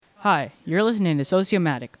Hi, you're listening to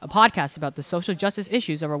Sociomatic, a podcast about the social justice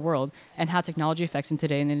issues of our world and how technology affects them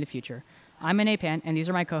today and in the future. I'm an Apan, and these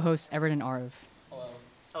are my co-hosts, Everett and Arv.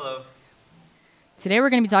 Hello. Today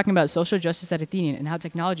we're going to be talking about social justice at Athenian and how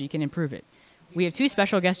technology can improve it. We have two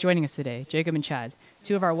special guests joining us today, Jacob and Chad,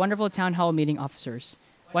 two of our wonderful town hall meeting officers.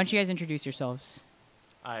 Why don't you guys introduce yourselves?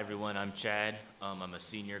 Hi, everyone. I'm Chad. I'm a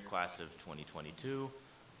senior, class of 2022.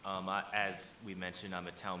 As we mentioned, I'm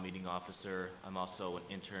a town meeting officer. I'm also an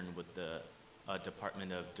intern with the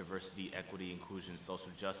Department of Diversity, Equity, Inclusion, and Social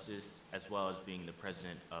Justice, as well as being the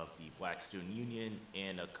president of the Black Student Union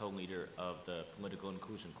and a co-leader of the Political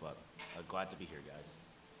Inclusion Club. Glad to be here, guys.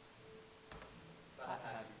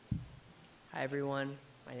 Hi everyone,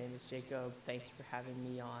 my name is Jacob. Thanks for having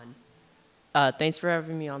me on.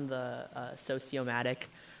 The Sociomatic.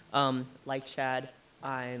 Like Chad,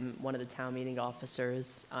 I'm one of the town meeting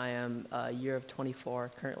officers. I am a year of 24,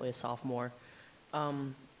 currently a sophomore,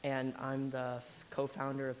 and I'm the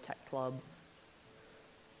co-founder of Tech Club.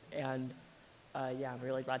 And I'm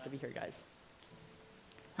really glad to be here, guys.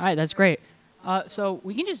 All right, that's great. So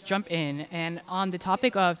we can just jump in, and on the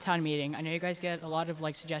topic of town meeting, I know you guys get a lot of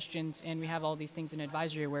suggestions, and we have all these things in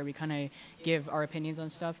advisory where we kind of give our opinions on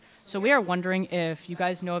stuff. So we are wondering if you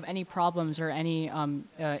guys know of any problems or any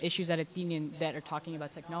issues at Athenian that are talking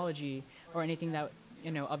about technology or anything that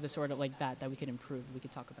of the sort of that we could improve. We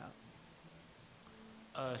could talk about.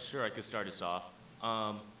 Sure, I could start us off.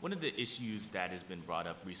 One of the issues that has been brought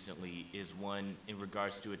up recently is one in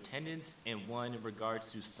regards to attendance and one in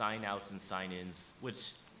regards to sign-outs and sign-ins,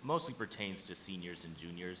 which mostly pertains to seniors and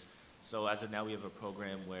juniors. So as of now, we have a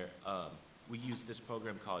program where we use this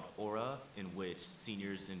program called Aura, in which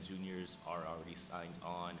seniors and juniors are already signed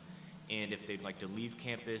on. And if they'd like to leave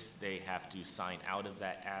campus, they have to sign out of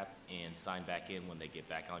that app and sign back in when they get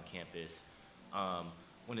back on campus.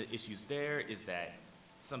 One of the issues there is that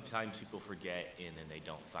sometimes people forget and then they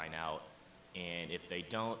don't sign out. And if they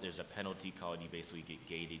don't, there's a penalty called you basically get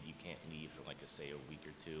gated. You can't leave for say a week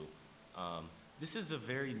or two. This is a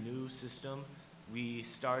very new system. We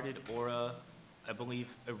started Aura, I believe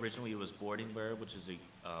originally it was boardingware, which is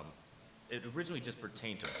it originally just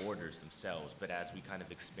pertained to boarders themselves, but as we kind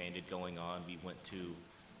of expanded going on, we went to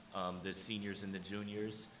the seniors and the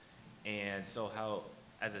juniors. And so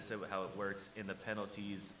as I said, how it works in the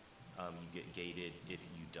penalties, you get gated if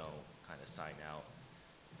you don't kind of sign out.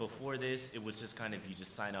 Before this, it was just kind of you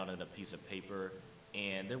just sign out on a piece of paper,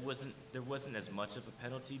 and there wasn't as much of a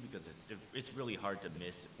penalty because it's really hard to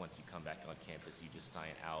miss once you come back on campus. You just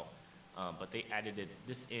sign out. But they added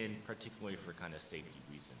this in particularly for kind of safety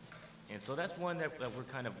reasons. And so that's one that we're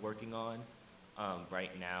kind of working on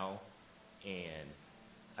right now. And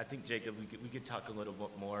I think, Jacob, we could talk a little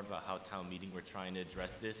bit more about how town meeting we're trying to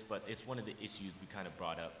address this, but it's one of the issues we kind of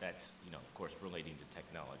brought up that's, of course, relating to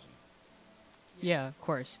technology. Yeah, of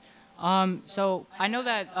course. So I know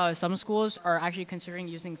that some schools are actually considering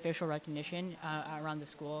using facial recognition around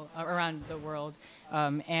the world,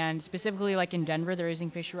 and specifically in Denver, they're using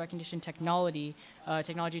facial recognition technology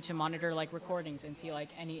to monitor recordings and see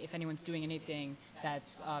if anyone's doing anything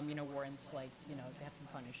that's warrants they have to be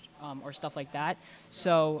punished or stuff like that.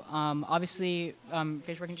 So obviously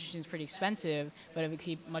facial recognition is pretty expensive, but it would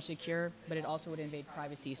keep much secure, but it also would invade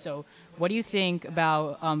privacy. So what do you think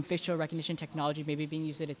about facial recognition technology maybe being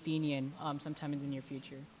used at Athenian sometime in the near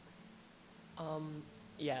future?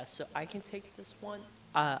 So I can take this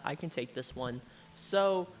one.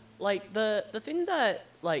 So, the thing that,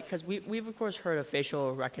 because we've of course heard of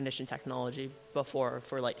facial recognition technology before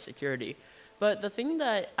for, security. But the thing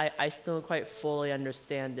that I still don't quite fully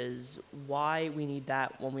understand is why we need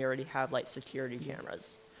that when we already have, security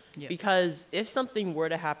cameras. Yeah. Because if something were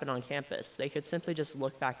to happen on campus, they could simply just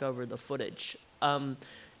look back over the footage.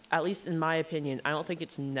 At least in my opinion, I don't think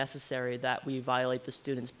it's necessary that we violate the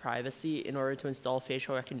student's privacy in order to install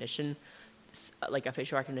facial recognition, a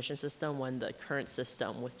facial recognition system, when the current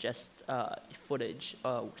system with just footage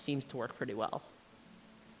seems to work pretty well.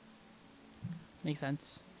 Makes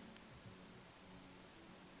sense.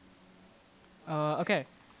 Okay.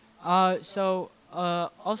 Also,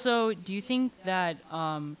 do you think that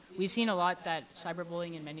we've seen a lot that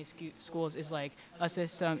cyberbullying in many schools is a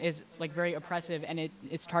system is very oppressive, and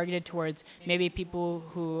it's targeted towards maybe people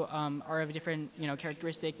who are of a different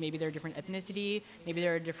characteristic, maybe they're a different ethnicity, maybe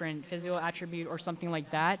they're a different physical attribute or something like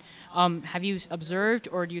that. Have you observed,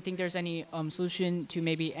 or do you think there's any solution to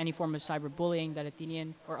maybe any form of cyberbullying that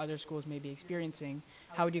Athenian or other schools may be experiencing?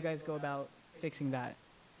 How would you guys go about fixing that?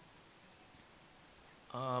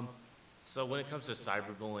 So when it comes to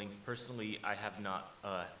cyberbullying, personally, I have not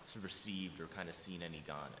received or kind of seen any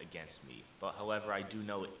gone against me. But however, I do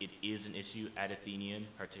know it is an issue at Athenian,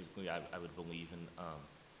 particularly I would believe in,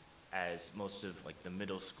 as most of like the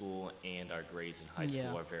middle school and our grades in high Yeah.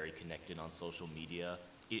 school are very connected on social media.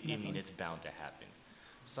 I mean, Definitely. it's bound to happen.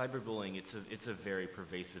 Cyberbullying, it's a very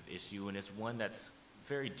pervasive issue, and it's one that's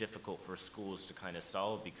very difficult for schools to kind of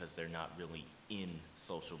solve because they're not really in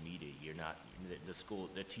social media. You're not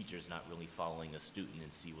the teacher's not really following a student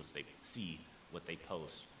and see what they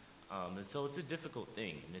post, and so it's a difficult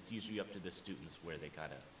thing, and it's usually up to the students where they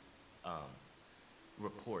kind of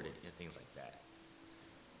report it and things like that.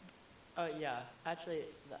 Yeah, actually,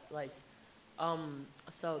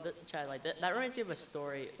 Chad, like, that reminds me of a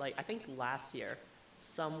story. Like, I think last year,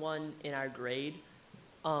 someone in our grade,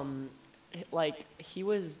 like, he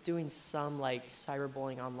was doing some, like,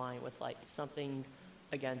 cyberbullying online with, like, something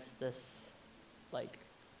against this, like,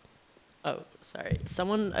 oh, sorry,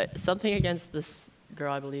 something against this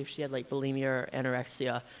girl, I believe she had, like, bulimia or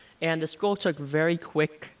anorexia, and the school took very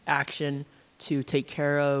quick action to take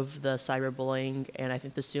care of the cyberbullying, and I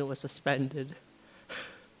think the student was suspended.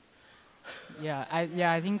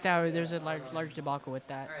 I think that there's a large debacle with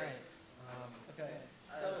that. Okay.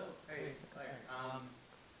 So, hey, Claire,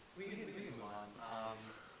 we can move on.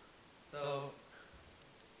 So,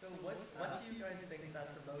 what do you guys think that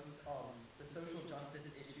the social justice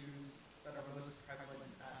issues that are most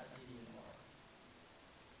prevalent at Athenian are?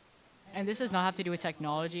 And this does not have to do with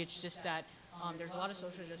technology. It's just that there's a lot of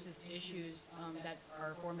social justice issues that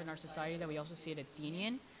are formed in our society that we also see at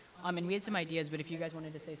Athenian. And we had some ideas, but if you guys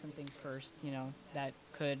wanted to say some things first, that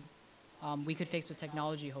we could fix with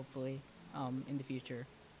technology, hopefully, in the future.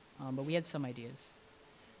 But we had some ideas,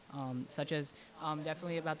 such as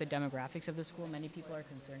definitely about the demographics of the school. Many people are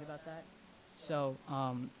concerned about that. So,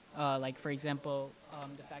 like, for example,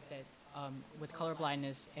 the fact that with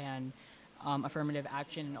colorblindness and affirmative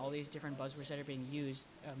action and all these different buzzwords that are being used,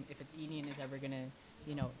 if Athenian is ever going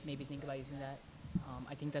to, maybe think about using that,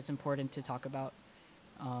 I think that's important to talk about.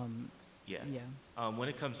 When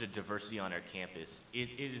it comes to diversity on our campus,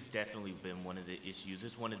 it has definitely been one of the issues.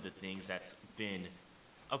 It's one of the things that's been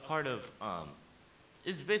a part of,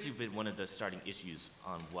 it's basically been one of the starting issues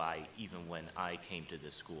on why even when I came to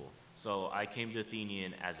this school. So I came to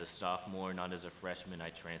Athenian as a sophomore, not as a freshman. I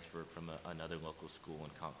transferred from another local school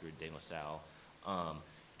in Concord de La Salle.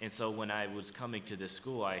 And so when I was coming to this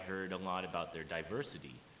school, I heard a lot about their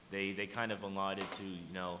diversity. They kind of allotted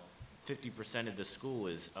to, 50% of the school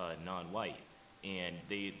is non-white, and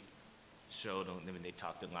they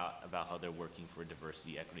talked a lot about how they're working for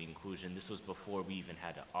diversity, equity, inclusion. This was before we even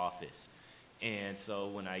had an office. And so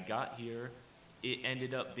when I got here, it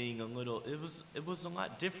ended up being it was a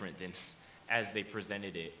lot different than as they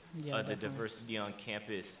presented it. The diversity on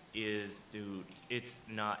campus it's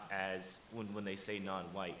not as, when they say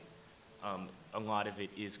non-white, a lot of it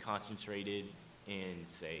is concentrated in,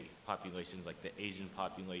 say, populations like the Asian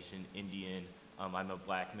population, Indian. I'm a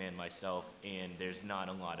black man myself, and there's not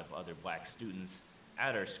a lot of other black students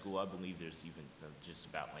at our school. I believe there's even just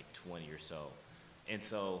about like 20 or so. And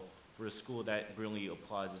so for a school that really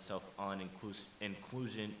applies itself on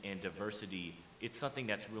inclusion and diversity, it's something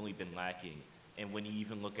that's really been lacking. And when you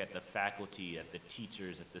even look at the faculty, at the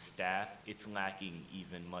teachers, at the staff, it's lacking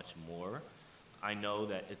even much more. I know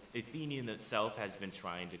that Athenian itself has been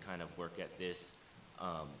trying to kind of work at this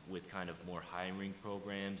with kind of more hiring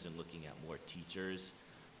programs and looking at more teachers,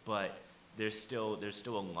 but there's still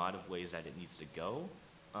a lot of ways that it needs to go.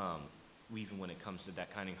 Even when it comes to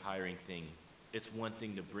that kind of hiring thing, it's one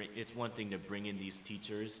thing to bring in these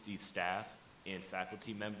teachers, these staff, and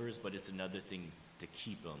faculty members, but it's another thing to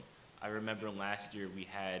keep them. I remember last year we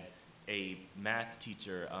had a math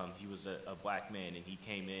teacher. He was a black man, and he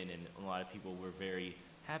came in, and a lot of people were very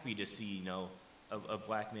happy to see, a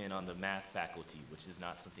black man on the math faculty, which is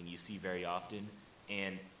not something you see very often.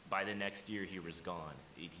 And by the next year, he was gone.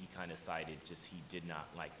 He kind of cited just he did not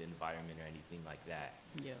like the environment or anything like that.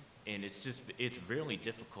 Yeah. And it's really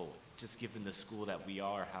difficult, just given the school that we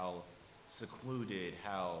are, how secluded,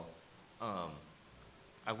 how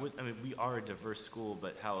we are a diverse school,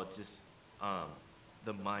 but how it just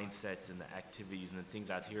the mindsets and the activities and the things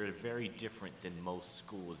out here are very different than most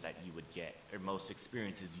schools that you would get, or most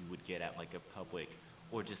experiences you would get at like a public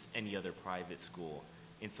or just any other private school.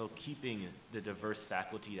 And so keeping the diverse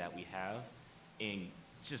faculty that we have and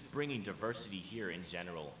just bringing diversity here in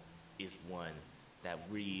general is one that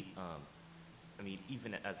we,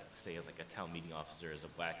 even as like a town meeting officer, as a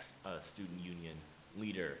black student union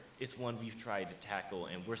leader, it's one we've tried to tackle,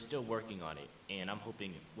 and we're still working on it. And I'm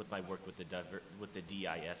hoping with my work with the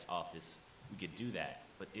DIS office, could do that.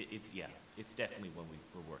 But it's definitely one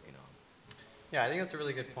we're working on. Yeah, I think that's a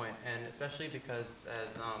really good point, and especially because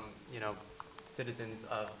as citizens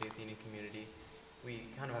of the Athenian community, we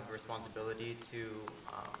kind of have a responsibility to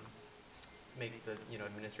make the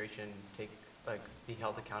administration be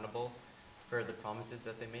held accountable for the promises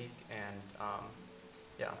that they make, and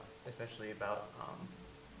especially about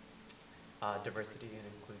diversity and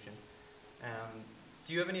inclusion.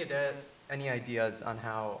 Do you have any ideas on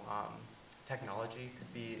how technology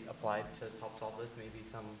could be applied to help solve this? Maybe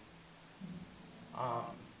some I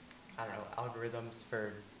don't know, algorithms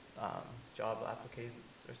for job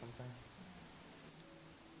applications or something?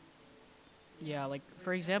 Yeah, like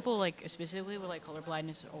for example, like specifically with like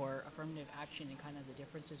colorblindness or affirmative action and kind of the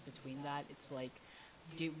differences between that, it's like,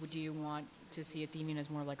 do you want to see Athenian as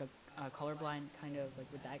more like a colorblind kind of like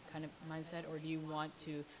with that kind of mindset, or do you want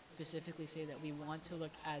to specifically say that we want to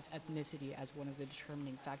look as ethnicity as one of the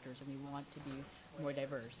determining factors and we want to be more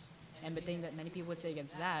diverse? And the thing that many people would say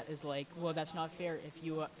against that is like, well, that's not fair if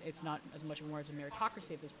it's not as much more as a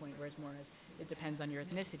meritocracy at this point, whereas more as it depends on your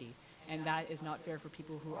ethnicity. And that is not fair for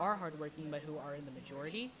people who are hardworking but who are in the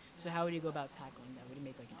majority. So how would you go about tackling that? Would you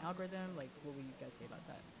make like an algorithm? Like, what would you guys say about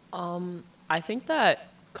that? I think that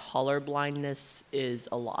color blindness is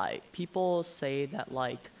a lie. People say that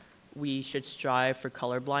like we should strive for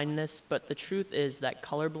color blindness, but the truth is that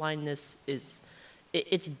color blindness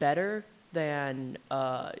it's better than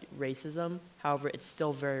racism. However, it's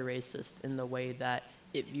still very racist in the way that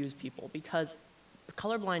it views people, because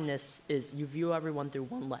colorblindness is you view everyone through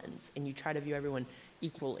one lens and you try to view everyone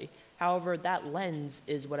equally. However, that lens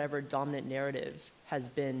is whatever dominant narrative has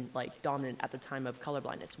been like dominant at the time of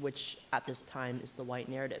colorblindness, which at this time is the white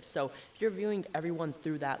narrative. So if you're viewing everyone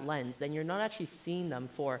through that lens, then you're not actually seeing them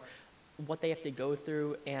for what they have to go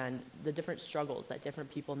through and the different struggles that different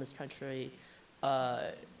people in this country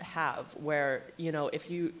have, where,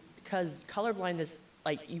 because colorblindness,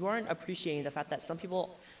 like, you aren't appreciating the fact that some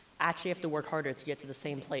people actually have to work harder to get to the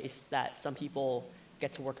same place that some people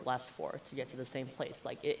get to work less for to get to the same place.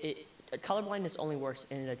 Like, colorblindness only works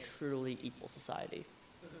in a truly equal society.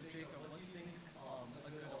 So Jacob, what do you think a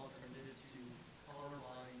good alternative to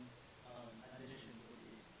colorblind additions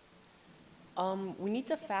would be? We need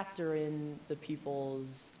to factor in the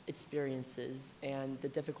people's experiences and the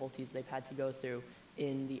difficulties they've had to go through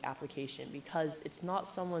in the application, because it's not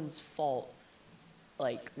someone's fault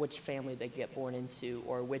like which family they get born into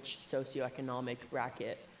or which socioeconomic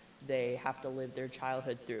bracket they have to live their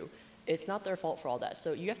childhood through. It's not their fault for all that.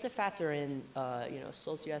 So you have to factor in,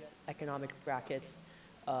 socioeconomic brackets,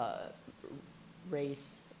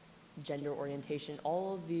 race, gender orientation,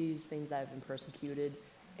 all of these things that have been persecuted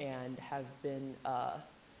and have been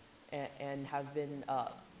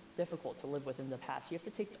difficult to live with in the past. You have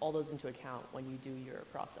to take all those into account when you do your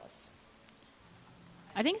process.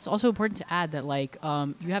 I think it's also important to add that like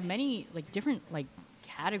you have many like different like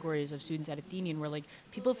categories of students at Athenian where like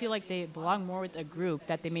people feel like they belong more with a group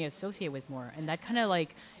that they may associate with more, and that kind of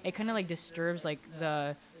like disturbs like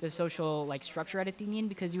the social like structure at Athenian,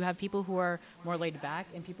 because you have people who are more laid back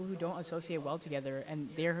and people who don't associate well together, and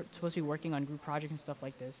they're supposed to be working on group projects and stuff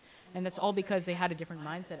like this, and that's all because they had a different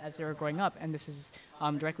mindset as they were growing up, and this is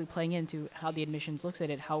directly playing into how the admissions looks at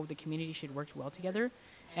it, how the community should work well together.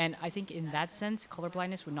 And I think in that sense,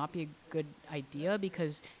 colorblindness would not be a good idea,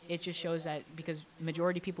 because it just shows that because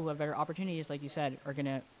majority of people who have better opportunities, like you said, are going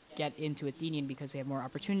to get into Athenian because they have more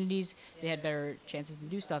opportunities, they had better chances to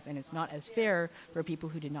do stuff, and it's not as fair for people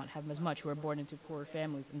who did not have as much, who are born into poorer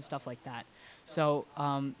families and stuff like that. So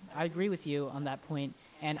I agree with you on that point,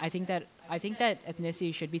 and I think that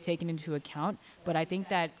ethnicity should be taken into account, but I think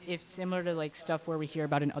that if similar to like stuff where we hear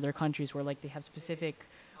about in other countries where like they have specific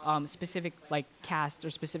like castes or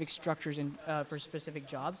specific structures in for specific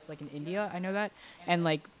jobs, like in India, I know that, and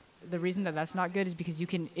like the reason that that's not good is because you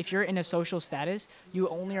can, if you're in a social status, you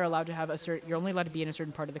only are allowed to have you're only allowed to be in a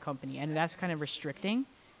certain part of the company, and that's kind of restricting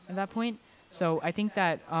at that point. So I think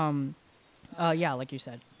that like you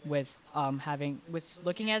said, with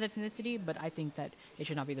looking at ethnicity, but I think that it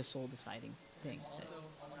should not be the sole deciding thing. Also,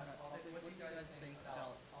 on that topic, what do you guys think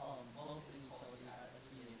about wealth inequality at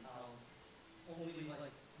Athenian? How only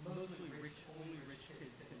only rich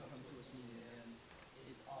kids can come to Athenian, and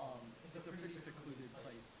it's a pretty secluded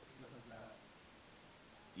place because of that.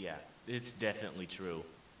 Yeah, it's definitely true.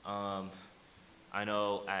 I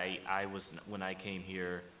know I was, when I came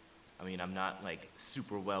here, I mean, I'm not like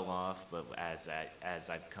super well off, but as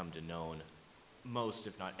I've come to know, most,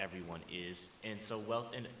 if not everyone, is. And so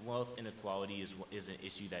wealth inequality is an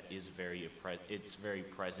issue that is very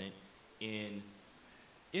present in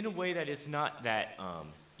a way that it's not that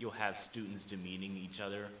you'll have students demeaning each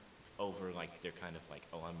other over like they're kind of like,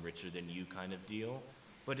 oh, I'm richer than you kind of deal,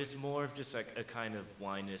 but it's more of just like a kind of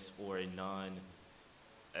blindness or a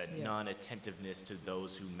Yeah. non-attentiveness to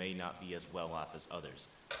those who may not be as well off as others.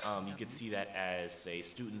 You could see that as, say,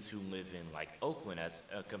 students who live in like Oakland as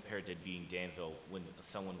compared to being Danville. When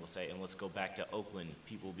someone will say, and let's go back to Oakland,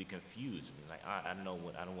 people will be confused. I mean, like, I don't know,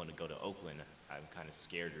 I don't want to go to Oakland. I'm kind of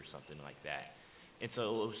scared or something like that. And so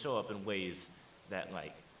it will show up in ways that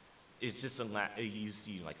like, it's just a lack, you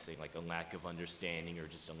see like, say, like a lack of understanding or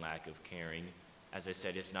just a lack of caring. As I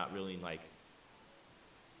said, it's not really like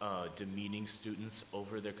demeaning students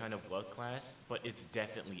over their kind of wealth class, but it's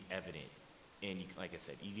definitely evident. And you, like I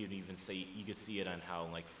said, you can even say, you can see it on how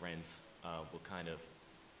like friends will kind of,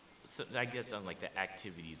 so I guess on like the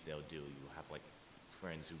activities they'll do. You have like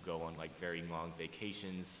friends who go on like very long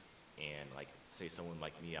vacations, and like say someone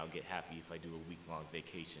like me, I'll get happy if I do a week-long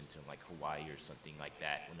vacation to like Hawaii or something like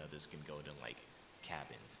that, when others can go to like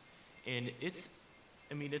cabins. And it's,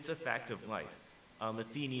 I mean, it's a fact of life.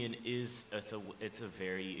 Athenian is, it's a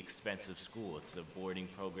very expensive school. It's a boarding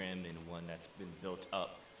program and one that's been built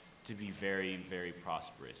up to be very, very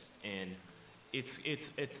prosperous. And it's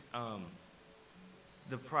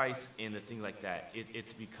the price and the thing like that,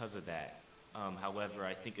 it's because of that. However,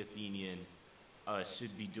 I think Athenian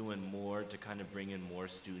should be doing more to kind of bring in more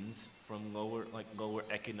students from lower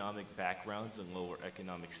economic backgrounds and lower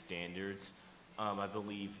economic standards. I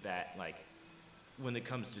believe that like, when it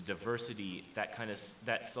comes to diversity,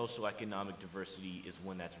 that social economic diversity is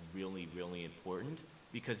one that's really, really important,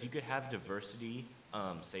 because you could have diversity,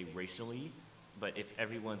 say racially, but if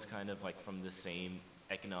everyone's kind of like from the same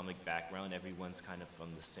economic background, everyone's kind of from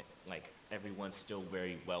the same, like everyone's still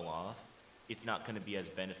very well off, it's not going to be as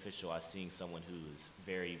beneficial as seeing someone who is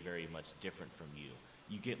very, very much different from you.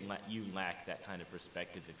 You lack that kind of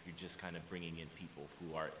perspective if you're just kind of bringing in people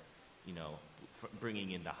who are, you know,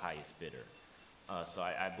 bringing in the highest bidder. So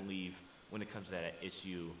I believe when it comes to that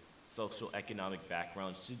issue, social economic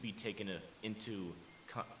background should be taken into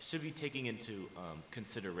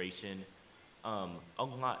consideration, a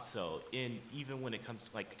lot so. In even when it comes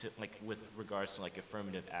to with regards to like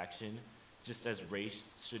affirmative action, just as race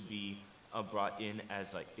should be brought in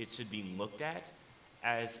as like it should be looked at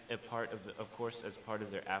as a part of course, as part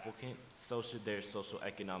of their applicant, so should their social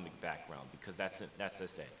economic background, because that's I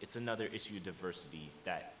say, it's another issue of diversity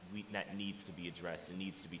that needs to be addressed and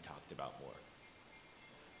needs to be talked about more.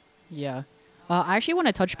 Yeah. I actually want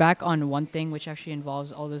to touch back on one thing which actually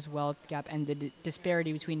involves all this wealth gap and the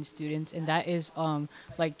disparity between students, and that is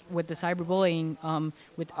like with the cyberbullying.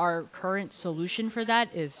 With our current solution for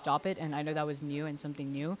that is stop it, and I know that was new and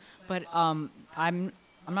something new, but I'm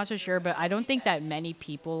not so sure, but I don't think that many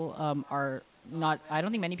people are not. I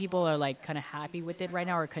don't think many people are like kind of happy with it right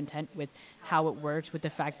now or content with how it works, with the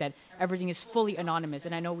fact that everything is fully anonymous.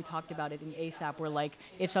 And I know we talked about it in ASAP, where like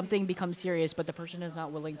if something becomes serious, but the person is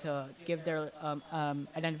not willing to give their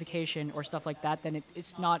identification or stuff like that, then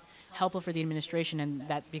it's not helpful for the administration, and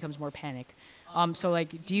that becomes more panic. So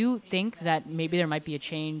like, do you think that maybe there might be a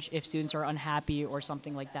change if students are unhappy or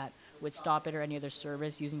something like that with Stop It or any other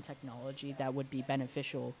service using technology that would be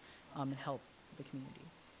beneficial and help the community?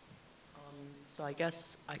 So I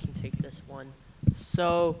guess I can take this one.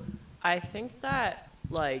 So I think that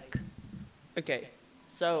like, okay,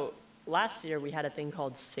 so last year we had a thing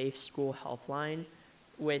called Safe School Helpline,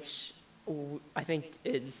 which I think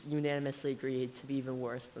is unanimously agreed to be even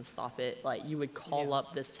worse than Stop It. Like, you would call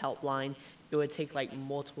up this helpline, it would take like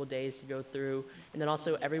multiple days to go through, and then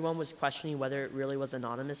also everyone was questioning whether it really was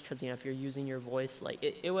anonymous, because, you know, if you're using your voice, like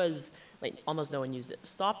it was like almost no one used it.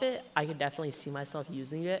 Stop It, I could definitely see myself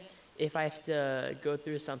using it if I have to go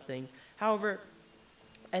through something. However,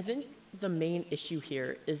 I think the main issue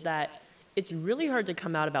here is that it's really hard to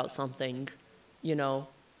come out about something, you know.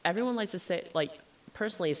 Everyone likes to say, like,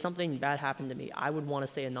 personally, if something bad happened to me, I would want to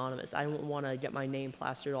stay anonymous. I don't want to get my name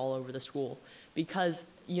plastered all over the school, because,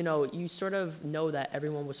 you know, you sort of know that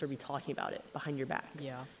everyone will sort of be talking about it behind your back.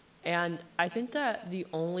 Yeah. And I think that the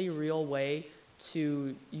only real way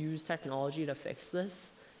to use technology to fix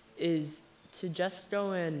this is to just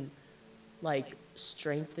go and, like,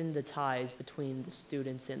 strengthen the ties between the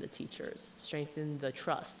students and the teachers, strengthen the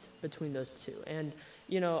trust between those two. And,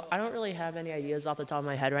 you know, I don't really have any ideas off the top of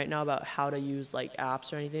my head right now about how to use, like,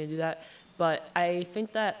 apps or anything to do that, but I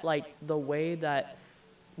think that, like, the way that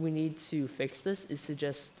we need to fix this is to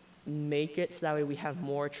just make it so that way we have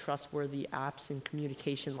more trustworthy apps and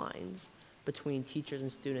communication lines between teachers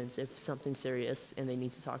and students if something's serious and they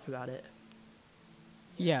need to talk about it.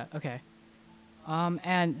 Yeah. Okay.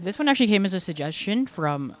 And this one actually came as a suggestion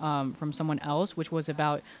from someone else, which was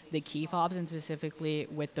about the key fobs and specifically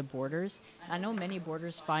with the boarders. I know many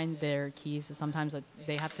boarders find their keys sometimes that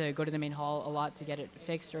they have to go to the main hall a lot to get it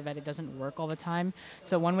fixed or that it doesn't work all the time.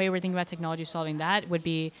 So one way we're thinking about technology solving that would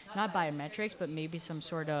be not biometrics, but maybe some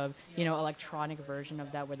sort of electronic version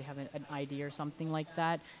of that where they have an ID or something like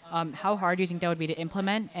that. How hard do you think that would be to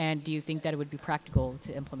implement, and do you think that it would be practical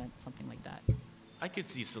to implement something like that? I could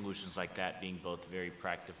see solutions like that being both very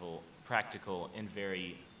practical and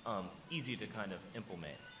very easy to kind of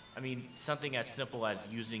implement. I mean, something as simple as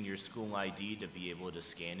using your school ID to be able to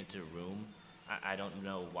scan into a room, I don't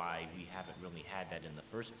know why we haven't really had that in the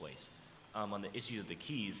first place. On the issue of the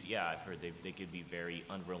keys, yeah, I've heard they could be very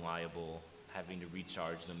unreliable, having to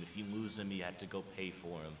recharge them. If you lose them, you have to go pay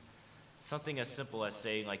for them. Something as simple as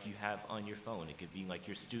saying like you have on your phone, it could be like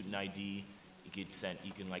your student ID. You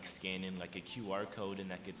can like scan in like a QR code and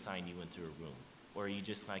that could sign you into a room. Or you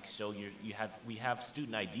just like show we have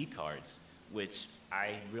student ID cards, which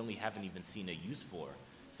I really haven't even seen a use for.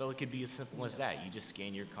 So it could be as simple as that. You just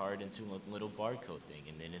scan your card into a little barcode thing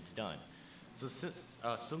and then it's done. So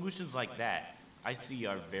solutions like that I see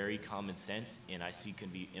are very common sense and I see can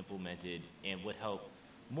be implemented and would help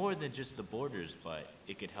more than just the boarders, but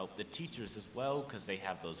it could help the teachers as well because they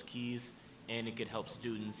have those keys, and it could help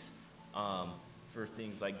students for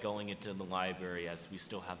things like going into the library as we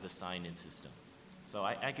still have the sign-in system. So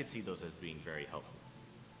I could see those as being very helpful.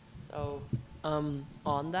 So,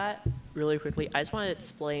 on that, really quickly, I just want to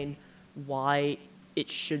explain why it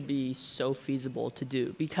should be so feasible to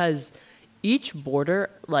do. Because each boarder,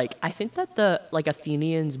 like, I think that the, like,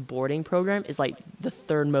 Athenian's boarding program is, like, the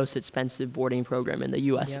third most expensive boarding program in the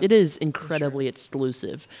U.S. Yep, It is incredibly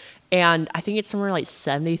exclusive. And I think it's somewhere like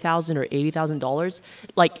 $70,000 or $80,000.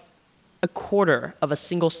 Like, a quarter of a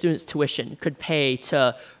single student's tuition could pay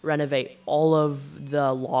to renovate all of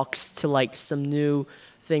the locks to like some new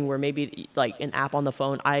thing where maybe like an app on the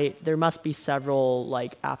phone. There must be several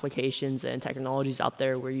like applications and technologies out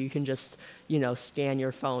there where you can just scan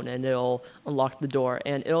your phone and it'll unlock the door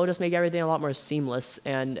and it'll just make everything a lot more seamless.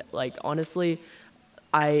 And like honestly,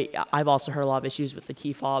 I've also heard a lot of issues with the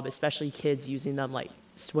key fob, especially kids using them like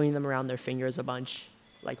swinging them around their fingers a bunch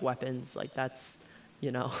like weapons. Like that's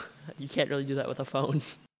you can't really do that with a phone.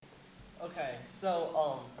 Okay,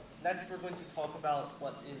 so next we're going to talk about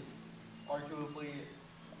what is arguably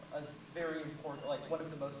a very important, like one of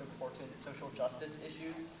the most important social justice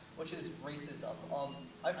issues, which is racism.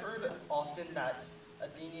 I've heard often that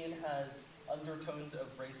Athenian has undertones of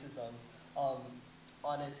racism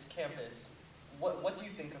on its campus. What do you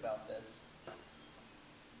think about this?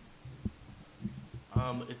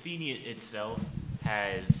 Athenian itself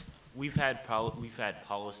has we've had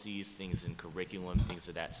policies, things in curriculum, things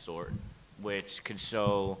of that sort, which can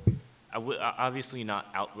show obviously not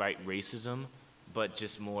outright racism, but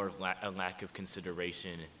just more of a lack of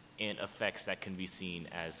consideration and effects that can be seen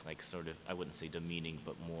as like sort of, I wouldn't say demeaning,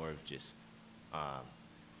 but more of just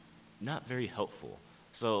not very helpful.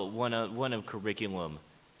 So one of curriculum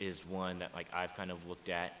is one that like I've kind of looked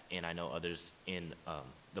at, and I know others in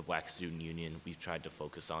the Black Student Union we've tried to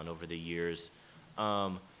focus on over the years.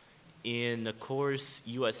 In the course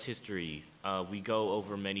U.S. History, we go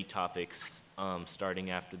over many topics starting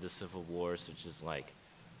after the Civil War, such as like,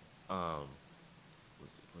 what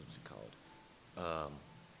was it called?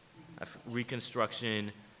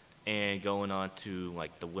 Reconstruction, and going on to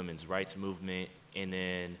like the women's rights movement, and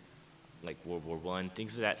then like World War I,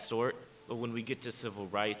 things of that sort. But when we get to civil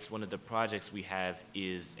rights, one of the projects we have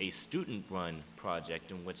is a student-run project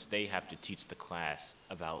in which they have to teach the class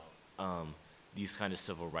about these kind of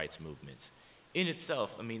civil rights movements. In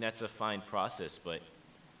itself, I mean, that's a fine process, but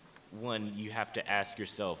one, you have to ask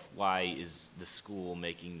yourself, why is the school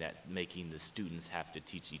making the students have to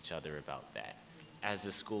teach each other about that? As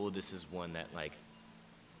a school, this is one that, like,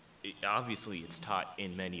 obviously it's taught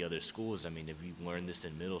in many other schools. I mean, if you learn this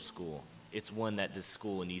in middle school, it's one that the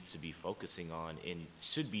school needs to be focusing on and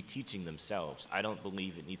should be teaching themselves. I don't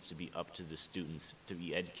believe it needs to be up to the students to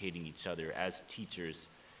be educating each other. As teachers,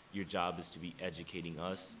 your job is to be educating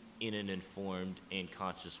us in an informed and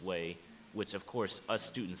conscious way, which of course us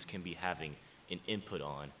students can be having an input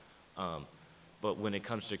on. But when it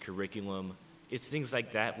comes to curriculum, it's things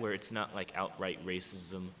like that where it's not like outright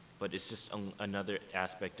racism, but it's just another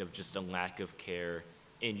aspect of just a lack of care.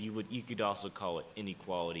 And you could also call it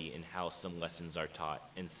inequality in how some lessons are taught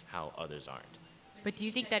and how others aren't. But do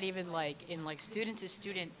you think that even like in like student to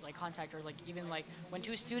student like contact, or like even like when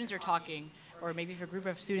two students are talking, or maybe if a group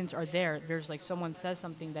of students are there's like someone says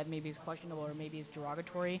something that maybe is questionable or maybe is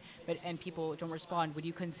derogatory, and people don't respond, would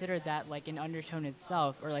you consider that like an undertone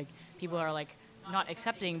itself, or like people are like not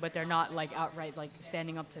accepting, but they're not like outright like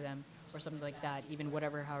standing up to them or something like that, even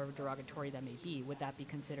whatever, however derogatory that may be. Would that be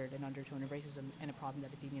considered an undertone of racism and a problem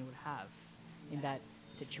that Athenian would have in that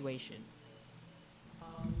situation?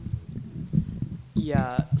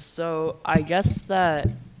 Yeah, so I guess that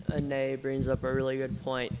Ane brings up a really good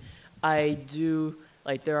point. I do,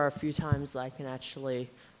 like, there are a few times that I can actually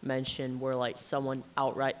mention where, like, someone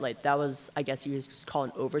outright, like, that was, I guess you could call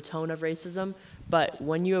an overtone of racism, but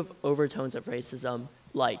when you have overtones of racism,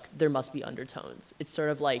 like, there must be undertones. It's sort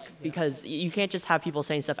of like, because you can't just have people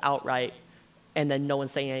saying stuff outright and then no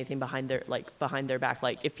one's saying anything behind their back.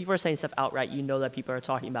 Like, if people are saying stuff outright, you know that people are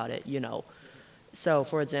talking about it, you know. So,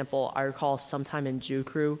 for example, I recall sometime in Jew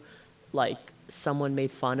Crew, like, someone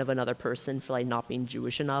made fun of another person for, like, not being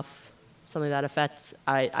Jewish enough, something to that effect.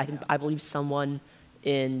 I believe someone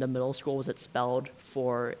in the middle school was expelled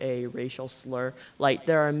for a racial slur. Like,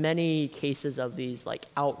 there are many cases of these, like,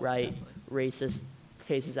 outright racist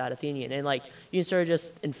cases at Athenian. And, like, you can sort of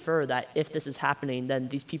just infer that if this is happening, then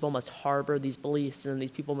these people must harbor these beliefs, and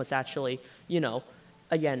these people must actually, you know,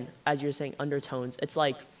 again, as you're saying, undertones. It's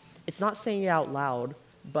like, it's not saying it out loud,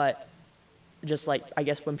 but just like, I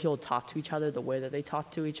guess when people talk to each other, the way that they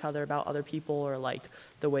talk to each other about other people, or like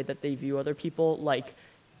the way that they view other people, like,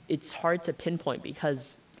 it's hard to pinpoint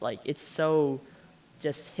because like it's so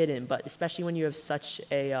just hidden. But especially when you have such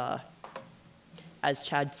a, as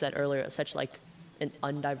Chad said earlier, such like an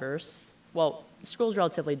undiverse, well, school's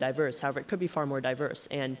relatively diverse, however, it could be far more diverse.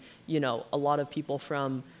 And, you know, a lot of people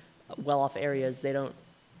from well-off areas, they don't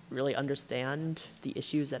really understand the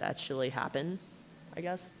issues that actually happen, I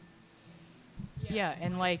guess. Yeah,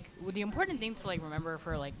 and like the important thing to like remember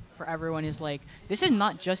for everyone is like this is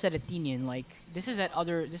not just at Athenian. Like this is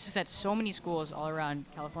at so many schools all around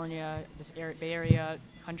California, Bay Area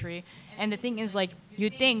country. And the thing is like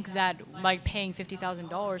you'd think that like paying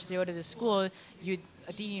 $50,000 to go to this school,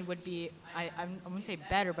 Athenian would be I wouldn't say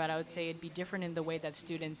better, but I would say it'd be different in the way that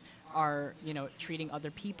students are, you know, treating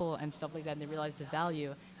other people and stuff like that, and they realize the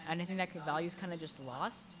value. And I think that value is kind of just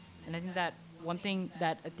lost. And I think that one thing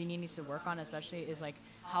that Athenian needs to work on especially is like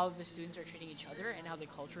how the students are treating each other and how the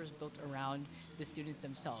culture is built around the students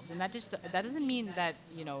themselves. And that doesn't mean that,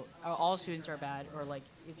 you know, all students are bad or like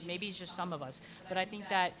maybe it's just some of us. But I think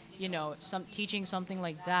that, you know, teaching something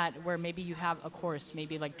like that where maybe you have a course,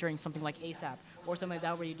 maybe like during something like ASAP or something like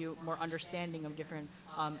that where you do more understanding of different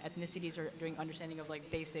ethnicities or doing understanding of like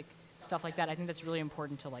basic stuff like that. I think that's really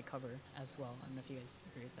important to like cover as well. I don't know if you guys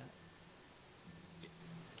agree with that.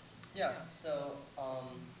 Yeah, so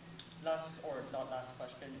last, or not last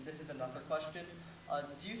question, this is another question.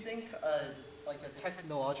 Do you think like a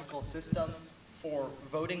technological system for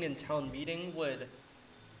voting in town meeting would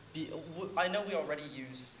be, I know we already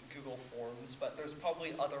use Google Forms, but there's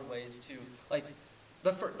probably other ways to, like,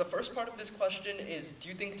 the first part of this question is, do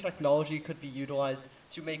you think technology could be utilized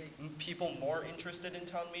to make people more interested in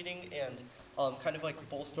town meeting and kind of like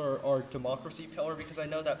bolster our democracy pillar? Because I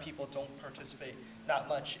know that people don't participate that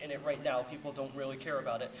much in it right now. People don't really care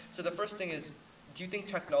about it. So the first thing is, do you think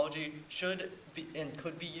technology should be and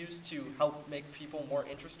could be used to help make people more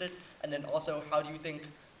interested? And then also, how do you think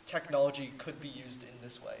technology could be used in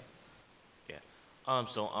this way? Yeah.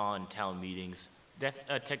 So on town meetings,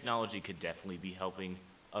 technology could definitely be helping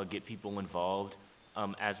get people involved.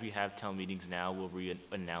 As we have town meetings now, where we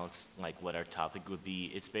announce like what our topic would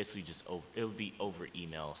be, it's basically just it would be over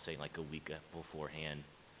email, say like a week beforehand.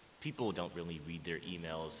 People don't really read their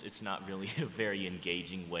emails. It's not really a very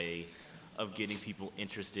engaging way of getting people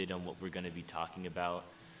interested on what we're going to be talking about.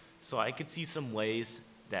 So I could see some ways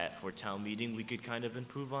that for town meeting we could kind of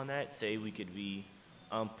improve on that. Say we could be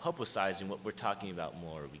publicizing what we're talking about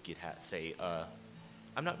more. We could say,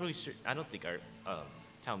 I'm not really sure, I don't think our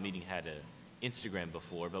town meeting had an Instagram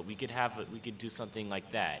before, but we could do something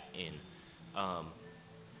like that in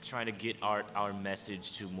trying to get our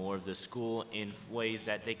message to more of the school in ways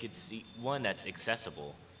that they could see, one that's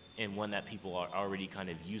accessible and one that people are already kind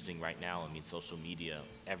of using right now. I mean, social media,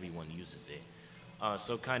 everyone uses it.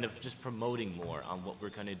 So kind of just promoting more on what we're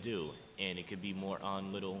going to do. And it could be more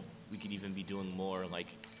on we could even be doing more like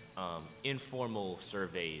informal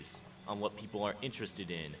surveys on what people are interested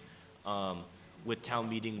in. With town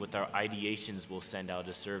meeting, with our ideations, we'll send out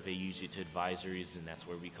a survey usually to advisories, and that's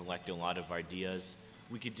where we collect a lot of ideas.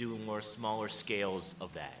 We could do more smaller scales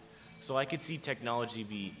of that. So I could see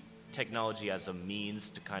technology as a means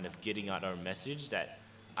to kind of getting out our message that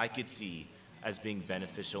I could see as being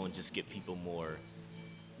beneficial and just get people more,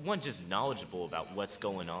 just knowledgeable about what's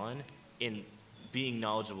going on, and being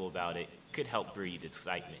knowledgeable about it could help breed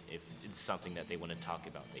excitement. If it's something that they want to talk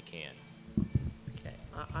about, they can. Okay,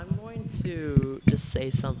 I'm going to just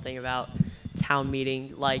say something about town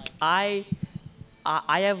meeting, like I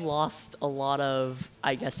have lost a lot of,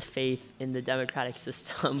 I guess, faith in the democratic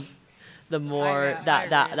system the more I agree.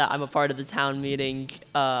 that I'm a part of the town meeting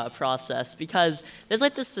process, because there's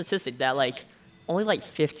like this statistic that like only like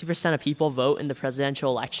 50% of people vote in the presidential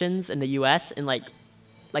elections in the U.S. and like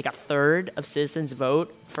a third of citizens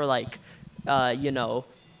vote for like you know,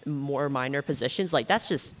 more minor positions. Like that's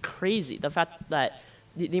just crazy. The fact that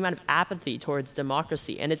the amount of apathy towards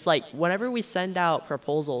democracy, and it's like whenever we send out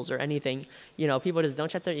proposals or anything, you know, people just don't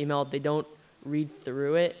check their email, they don't read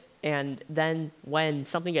through it, and then when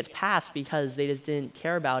something gets passed because they just didn't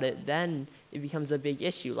care about it, then it becomes a big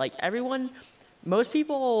issue. Like most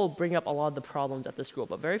people bring up a lot of the problems at the school,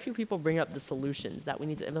 but very few people bring up the solutions that we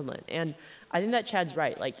need to implement. And I think that Chad's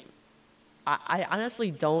right. Like I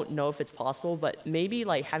honestly don't know if it's possible, but maybe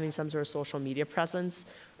like having some sort of social media presence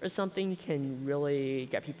or something can really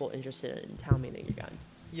get people interested in town meeting again.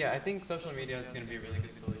 Yeah, I think social media is going to be a really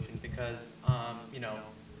good solution because, you know,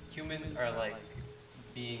 humans are like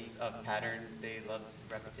beings of pattern. They love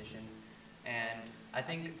repetition. And I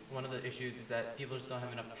think one of the issues is that people just don't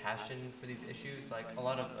have enough passion for these issues. Like a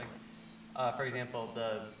lot of like, for example,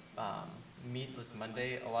 the Meatless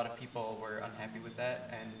Monday, a lot of people were unhappy with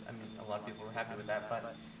that. And I mean, a lot of people were happy with that,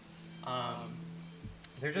 but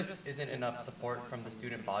there just isn't enough support from the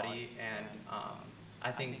student body, and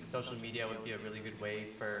I think social media would be a really good way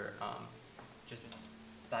for just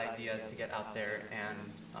the ideas to get out there and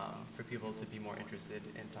for people to be more interested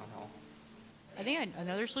in town hall. I think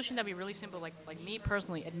another solution that'd be really simple, like me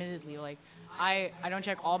personally, admittedly, like I don't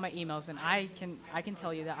check all my emails, and I can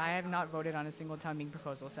tell you that I have not voted on a single town meeting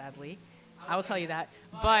proposal, sadly. I will tell you that.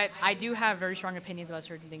 But I do have very strong opinions about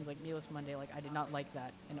certain things, like Meatless Monday. Like I did not like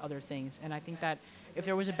that, and other things. And I think that if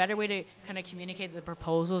there was a better way to kind of communicate the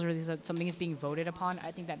proposals, or that something is being voted upon,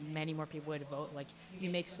 I think that many more people would vote. Like you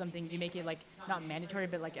make it like not mandatory,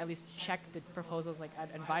 but like at least check the proposals like at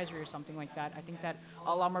advisory or something like that. I think that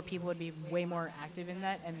a lot more people would be way more active in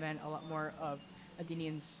that, and then a lot more of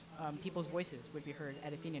Athenians, people's voices would be heard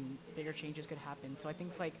at Athenian. Bigger changes could happen. So I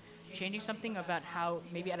think like changing something about how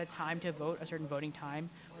maybe at a time to vote, a certain voting time,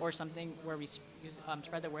 or something where we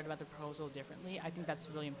spread the word about the proposal differently. I think that's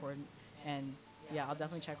really important. And yeah, I'll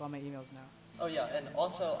definitely check all my emails now. Oh yeah, and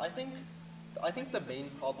also I think the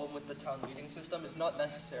main problem with the town meeting system is not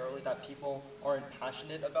necessarily that people aren't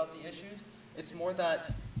passionate about the issues. It's more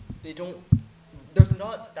that there's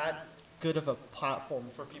not that good of a platform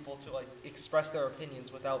for people to like express their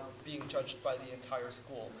opinions without being judged by the entire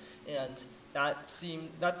school. And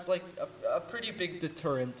that's like a pretty big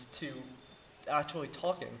deterrent to actually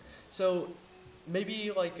talking. So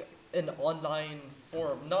maybe like an online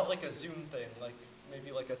forum, not like a Zoom thing, like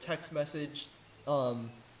maybe like a text message,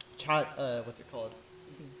 chat, what's it called?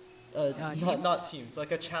 Not Teams,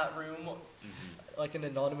 like a chat room, like an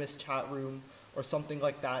anonymous chat room or something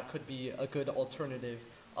like that could be a good alternative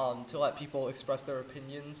to let people express their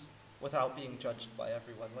opinions without being judged by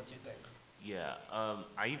everyone. What do you think? Yeah,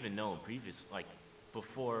 I even know in previous, like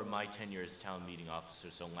before my tenure as town meeting officer,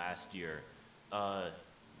 so last year,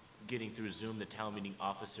 getting through Zoom, the town meeting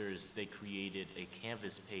officers, they created a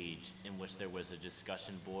Canvas page in which there was a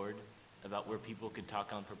discussion board about where people could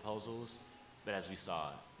talk on proposals, but as we saw,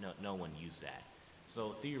 no one used that.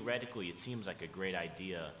 So theoretically, it seems like a great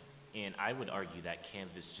idea, and I would argue that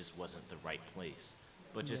Canvas just wasn't the right place.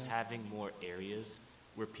 But just having more areas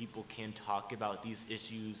where people can talk about these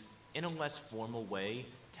issues in a less formal way.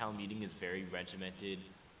 Town meeting is very regimented,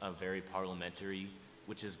 very parliamentary,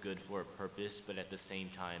 which is good for a purpose, but at the same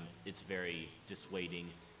time, it's very dissuading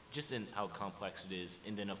just in how complex it is.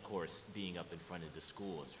 And then, of course, being up in front of the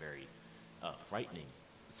school is very frightening,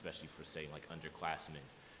 especially for, say, like underclassmen.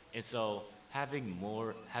 And so having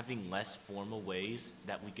less formal ways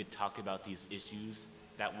that we could talk about these issues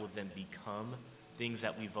that will then become things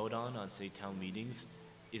that we vote on, say, town meetings,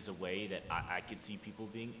 is a way that I could see people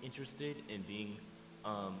being interested and being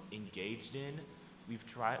engaged in.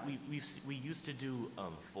 We used to do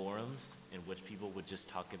forums in which people would just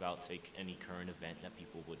talk about, say, any current event that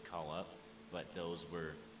people would call up, but those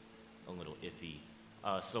were a little iffy.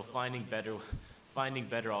 So finding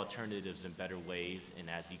better alternatives and better ways, and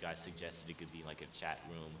as you guys suggested, it could be like a chat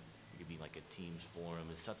room, it could be like a Teams forum,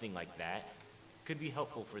 and something like that could be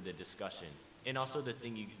helpful for the discussion. And also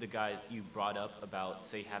the guy you brought up about,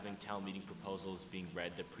 say, having town meeting proposals being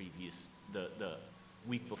read the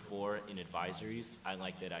week before in advisories, I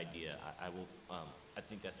like that idea. I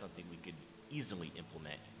think that's something we could easily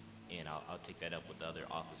implement, and I'll take that up with the other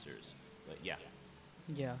officers. But yeah.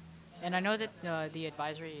 Yeah. And I know that the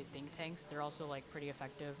advisory think tanks, they're also like pretty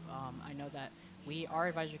effective. I know that our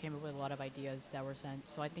advisor came up with a lot of ideas that were sent.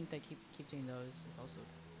 So I think that keep doing those is also.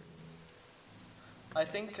 I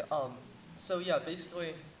think, so yeah,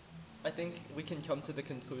 basically, I think we can come to the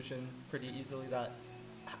conclusion pretty easily that,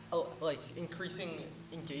 like, increasing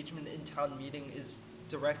engagement in town meeting is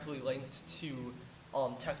directly linked to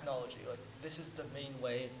technology. Like, this is the main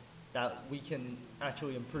way that we can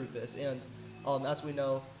actually improve this. And as we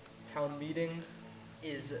know, town meeting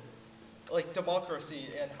is like democracy,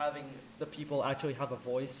 and having the people actually have a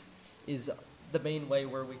voice is the main way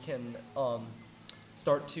where we can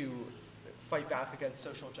start to fight back against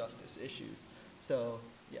social justice issues. So,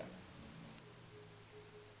 yeah.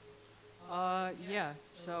 Yeah.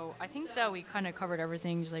 So I think that we kind of covered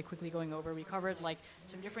everything. Just like quickly going over, we covered like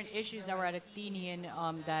some different issues that were at Athenian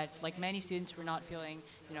that like many students were not feeling.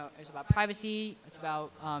 You know, it's about privacy. It's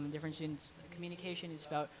about different students' communication. It's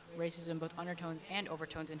about racism, both undertones and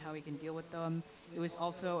overtones, and how we can deal with them. It was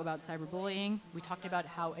also about cyberbullying. We talked about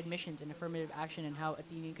how admissions and affirmative action and how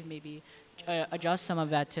Athenian could maybe adjust some of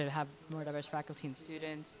that to have more diverse faculty and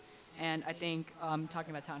students. And I think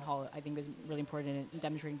talking about town hall, I think is really important in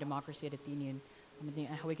demonstrating democracy at Athenian, and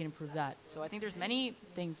how we can improve that. So I think there's many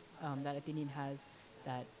things that Athenian has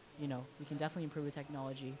that we can definitely improve with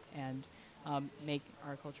technology and make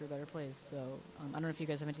our culture a better place. So I don't know if you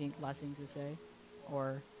guys have any last things to say,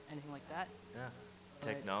 or anything like that. Yeah. But-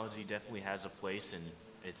 Technology definitely has a place, and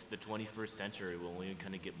it's the 21st century. We'll only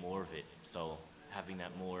kind of get more of it. So having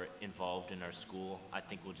that more involved in our school, I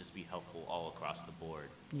think will just be helpful all across the board.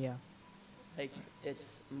 Yeah. Like,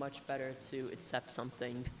 it's much better to accept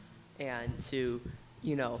something and to,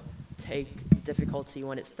 take difficulty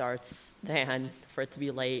when it starts than for it to be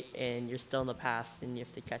late and you're still in the past and you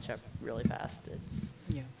have to catch up really fast.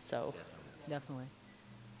 Yeah. So, Definitely.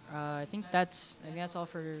 I think that's all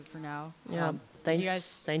for now. yeah, thank you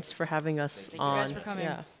guys. thanks for having us Thank you on. guys for coming.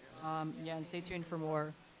 Yeah. And stay tuned for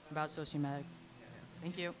more about sociomatic.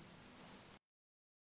 Thank you.